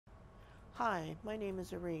Hi, my name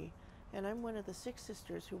is Aaree, and I'm one of the 6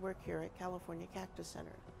 sisters who work here at California Cactus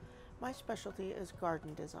Center. My specialty is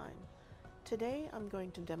garden design. Today I'm going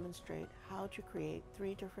to demonstrate how to create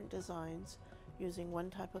 3 different designs using one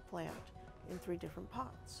type of plant in 3 different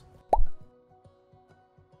pots.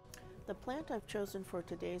 The plant I've chosen for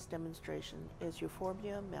today's demonstration is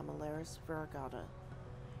Euphorbia mammillaris variegata.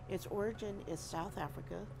 Its origin is South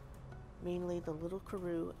Africa, mainly the Little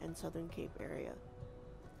Karoo and Southern Cape area.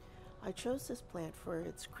 I chose this plant for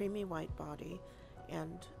its creamy white body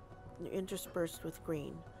and interspersed with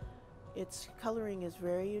green. Its coloring is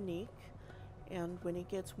very unique, and when it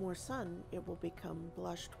gets more sun, it will become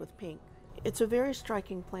blushed with pink. It's a very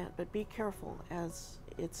striking plant, but be careful as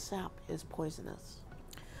its sap is poisonous.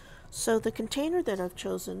 So the container that I've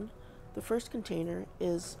chosen, the first container,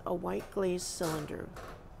 is a white glazed cylinder.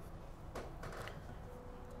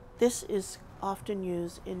 This is often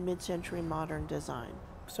used in mid-century modern design.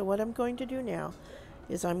 So what I'm going to do now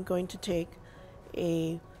is I'm going to take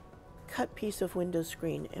a cut piece of window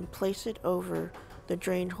screen and place it over the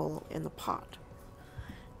drain hole in the pot.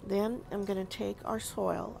 Then I'm going to take our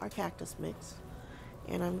soil, our cactus mix,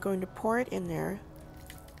 and I'm going to pour it in there.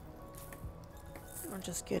 I'll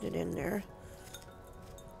just get it in there.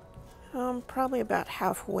 Probably about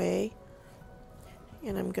halfway.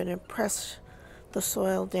 And I'm going to press the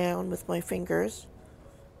soil down with my fingers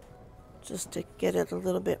just to get it a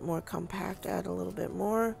little bit more compact. Add a little bit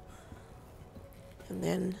more, and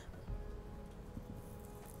then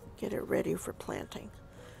get it ready for planting.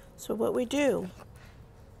 So what we do,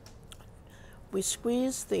 we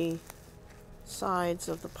squeeze the sides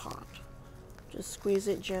of the pot. Just squeeze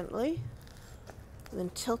it gently, and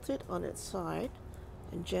then tilt it on its side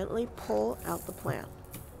and gently pull out the plant.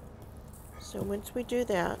 So once we do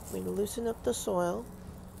that, we loosen up the soil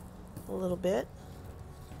a little bit.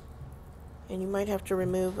 And you might have to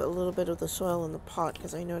remove a little bit of the soil in the pot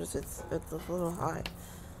because I notice it's a little high.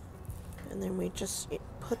 And then we just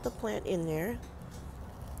put the plant in there,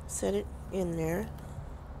 set it in there,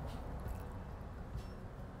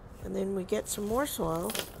 and then we get some more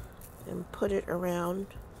soil and put it around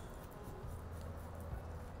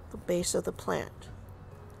the base of the plant.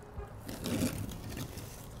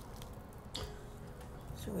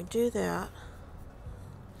 So we do that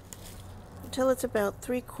until it's about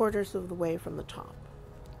 3/4 of the way from the top.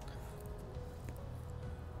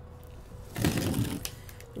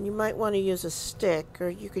 And you might want to use a stick, or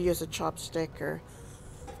you could use a chopstick, or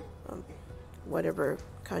whatever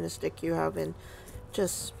kind of stick you have, and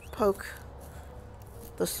just poke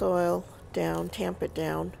the soil down, tamp it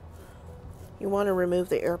down. You want to remove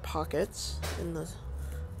the air pockets in the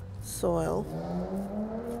soil,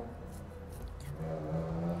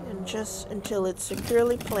 and just until it's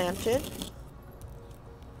securely planted.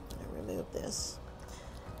 Remove this,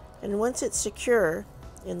 and once it's secure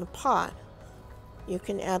in the pot, you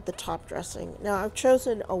can add the top dressing. Now I've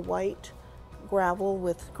chosen a white gravel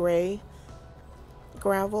with gray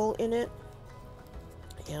gravel in it,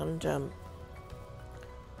 and I'm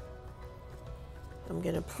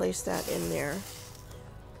going to place that in there.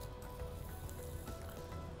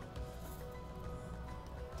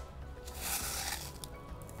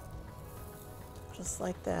 Just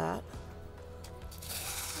like that.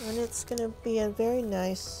 And it's going to be a very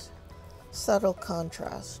nice, subtle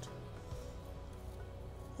contrast.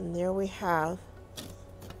 And there we have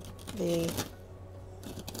the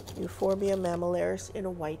Euphorbia mammillaris in a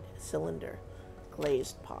white cylinder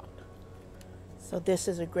glazed pot. So this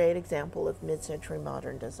is a great example of mid-century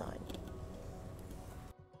modern design.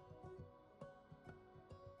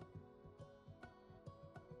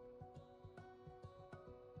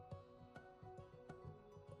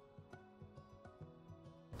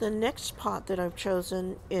 The next pot that I've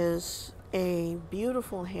chosen is a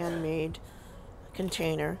beautiful handmade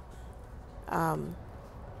container. I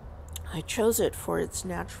chose it for its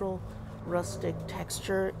natural rustic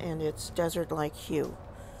texture and its desert-like hue.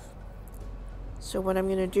 So what I'm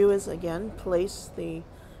going to do is, again, place the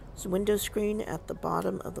window screen at the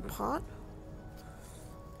bottom of the pot.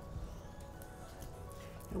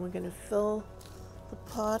 And we're going to fill the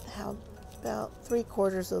pot about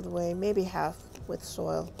 3/4 of the way, maybe half, with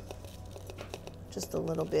soil, just a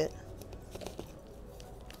little bit.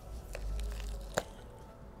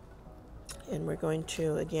 And we're going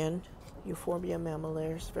to, again, Euphorbia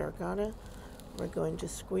mammillaris variegata, we're going to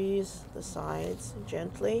squeeze the sides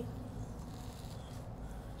gently.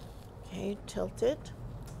 Okay, tilt it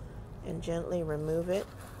and gently remove it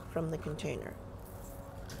from the container.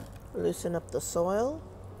 Loosen up the soil.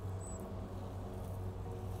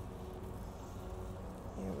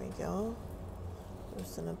 Here we go.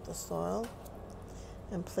 Loosen up the soil.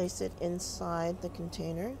 and place it inside the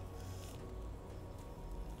container,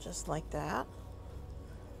 just like that.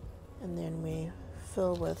 And then we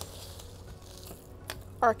fill with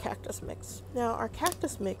our cactus mix. Now, our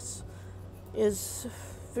cactus mix is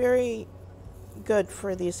very good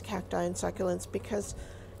for these cacti and succulents because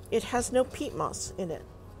it has no peat moss in it.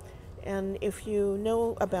 And if you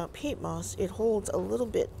know about peat moss, it holds a little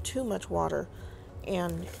bit too much water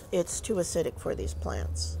and it's too acidic for these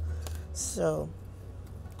plants. So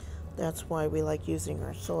that's why we like using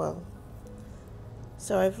our soil.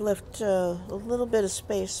 So I've left a little bit of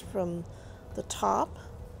space from the top,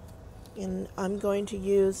 and I'm going to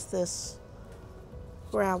use this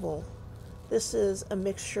gravel. This is a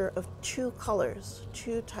mixture of two colors,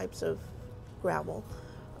 two types of gravel,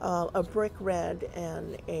 a brick red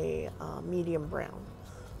and a medium brown.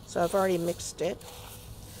 So I've already mixed it,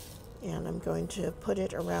 and I'm going to put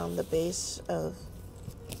it around the base of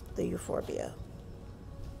the euphorbia.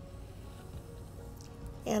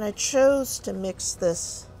 And I chose to mix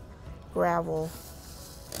this gravel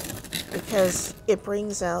because it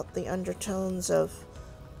brings out the undertones of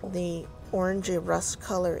the orangey rust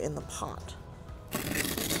color in the pot.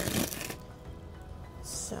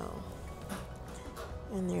 So,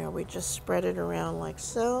 and there we just spread it around like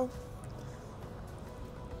so.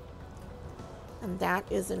 And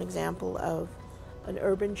that is an example of an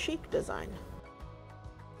urban chic design.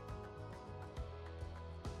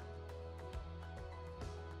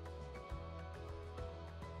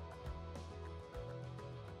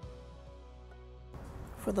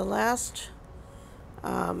 For the last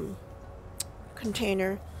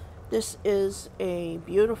container, this is a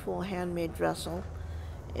beautiful handmade vessel.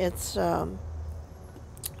 It's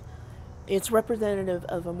representative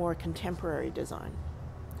of a more contemporary design.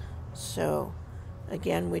 So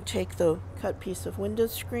again, we take the cut piece of window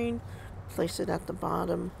screen, place it at the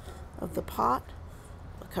bottom of the pot,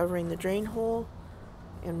 covering the drain hole,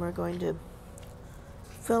 and we're going to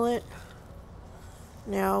fill it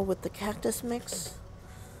now with the cactus mix.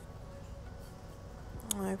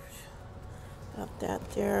 I've got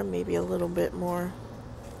that there, maybe a little bit more,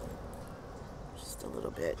 just a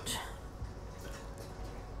little bit.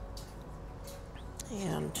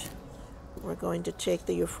 And we're going to take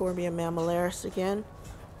the euphorbia mammillaris again,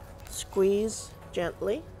 squeeze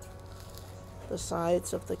gently the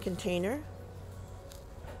sides of the container,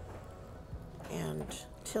 and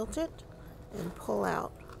tilt it and pull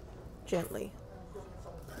out gently.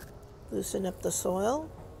 Loosen up the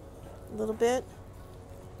soil a little bit.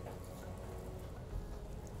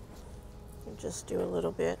 Just do a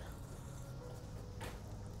little bit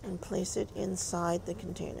and place it inside the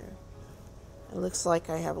container. It looks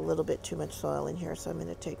like I have a little bit too much soil in here, so I'm going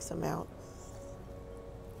to take some out.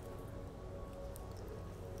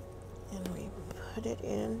 And we put it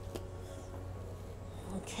in.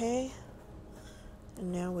 Okay.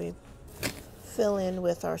 And now we fill in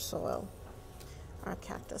with our soil, our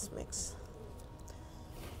cactus mix.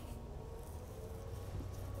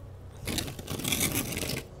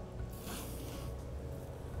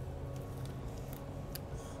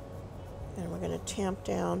 And we're going to tamp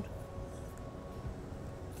down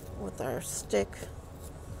with our stick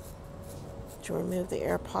to remove the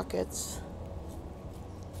air pockets.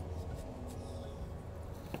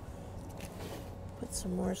 Put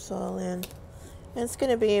some more soil in. And it's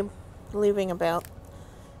going to be leaving about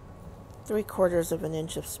 3/4 of an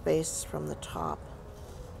inch of space from the top.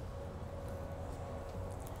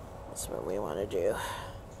 That's what we want to do.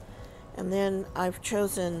 And then I've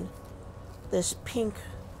chosen this pink,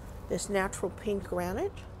 this natural pink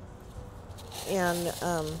granite, and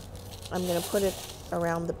I'm going to put it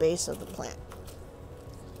around the base of the plant.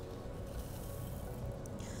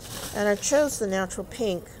 And I chose the natural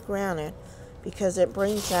pink granite because it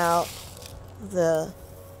brings out the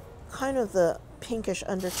kind of the pinkish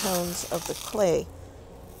undertones of the clay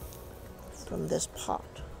from this pot.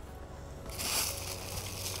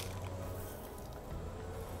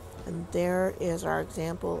 And there is our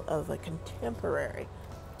example of a contemporary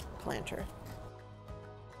planter.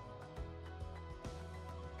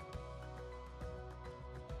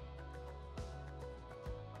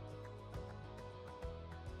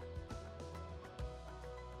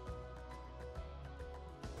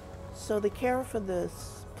 So the care for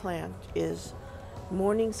this plant is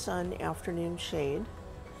morning sun, afternoon shade,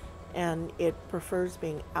 and it prefers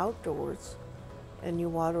being outdoors, and you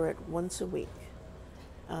water it once a week.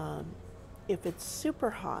 If it's super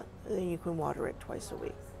hot, then you can water it twice a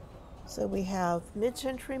week. So we have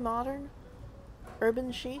mid-century modern,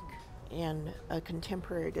 urban chic, and a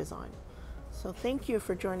contemporary design. So thank you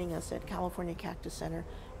for joining us at California Cactus Center,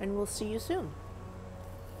 and we'll see you soon.